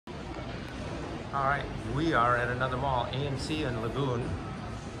All right, we are at another mall, AMC in Lagoon,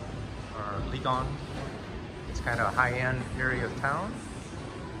 or Ligon. It's kind of a high-end area of town.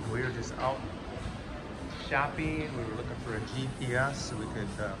 We were just out shopping. We were looking for a GPS so we could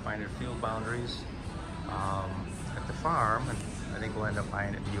find our field boundaries at the farm, and I think we'll end up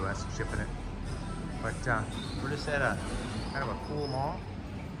buying it in the US and shipping it. But we're just at a kind of a cool mall.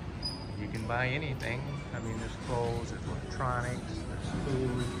 You can buy anything. I mean, there's clothes, there's electronics, there's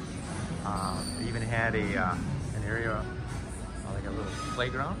food. They even had an area, like a little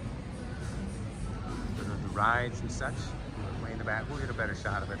playground for the rides and such. Way in the back, we'll get a better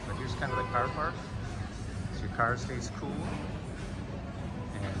shot of it. But here's kind of the car park, so your car stays cool.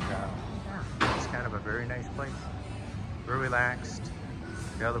 And yeah, it's kind of a very nice place. Very relaxed.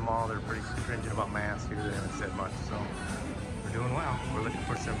 The other mall, they're pretty stringent about masks. Here they haven't said much, so we're doing well. We're looking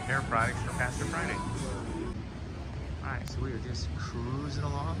for some hair products for Pastor Friday. Alright, so we are just cruising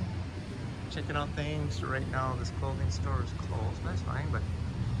along, checking out things. So right now this clothing store is closed. That's fine, but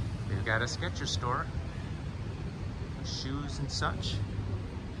they've got a Skechers store, shoes and such.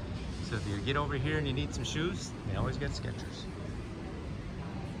 So if you get over here and you need some shoes, they always get Skechers.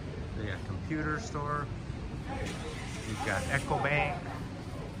 They got a computer store. You've got Echo Bank.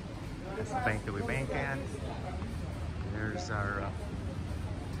 That's the bank that we bank at. There's our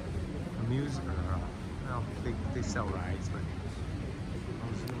amusement. Well, they sell rides, but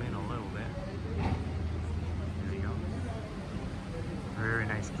I'll zoom in a little bit. There you go. Very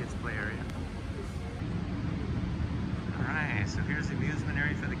nice kids play area. Alright, so here's the amusement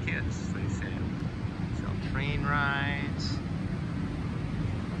area for the kids. Like I said, so train rides,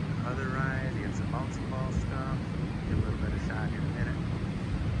 other rides. You got some bouncy ball stuff. Get a little bit of shot here in a minute.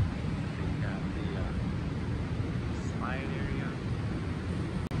 You got the slide area.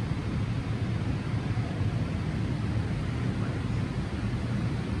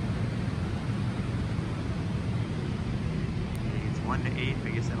 It's 1 to 8. I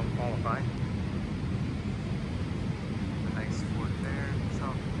guess I don't qualify. A nice sport there. So.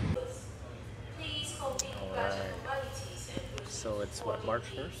 Alright. So it's what, March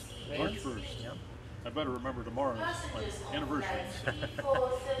 1st? March 1st. Yep. I better remember tomorrow is my anniversary.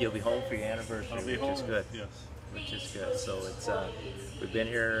 You'll be home for your anniversary, I'll be which home, is good. yes. Which is good. So it's we've been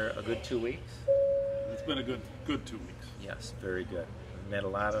here a good 2 weeks. It's been a good 2 weeks. Yes, very good. We met a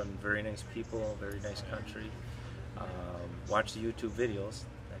lot of very nice people, very nice country. Watch the YouTube videos.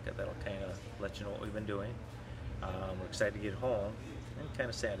 That'll kind of let you know what we've been doing. We're excited to get home, and kind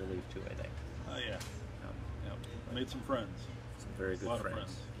of sad to leave too, I think. Yeah. Yep. I made some friends. Some very good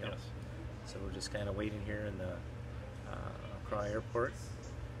friends. Yep. Yes. So we're just kind of waiting here in the Accra airport.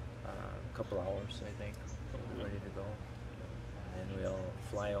 A couple hours, I think. We're ready to go. And then we'll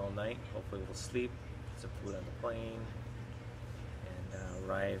fly all night. Hopefully we'll sleep, get some food on the plane, and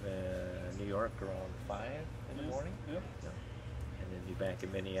arrive in New York around 5 in the morning. Yep. Yeah. And then be back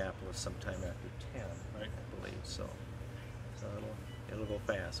in Minneapolis sometime after 10, Right. I believe. So it'll go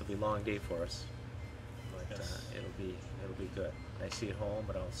fast. It'll be a long day for us, but Yes. it'll be good. Nice to get home,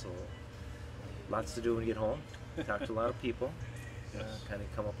 but also lots to do when you get home. Talk to a lot of people. Yes. Kind of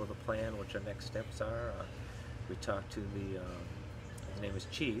come up with a plan, what our next steps are. We talked to his name is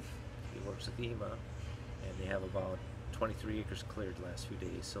Chief. He works at EMA, and they have about 23 acres cleared the last few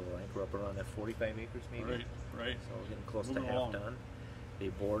days. So I think we're up around that 45 acres maybe. Right. So we're getting close Moving to half along. done. They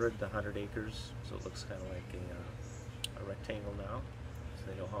bordered the 100 acres, so it looks kind of like a rectangle now. So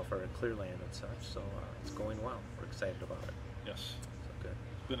they know how far to clear land and such. So it's going well. We're excited about it. Yes. So good.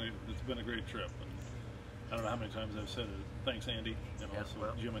 It's been a great trip. And I don't know how many times I've said it. Thanks, Andy, and Yeah, also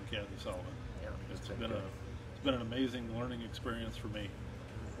well, Jim and Kathy Sullivan. Yeah, It's been been good. it's been an amazing learning experience for me.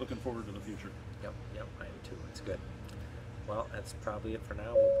 Looking forward to the future. Yep, I am too. It's good. Well, that's probably it for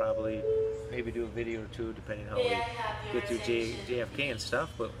now. We'll probably maybe do a video or two depending how we get through JFK and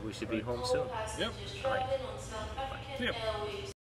stuff, but we should be home soon. Yep. All right. Yep.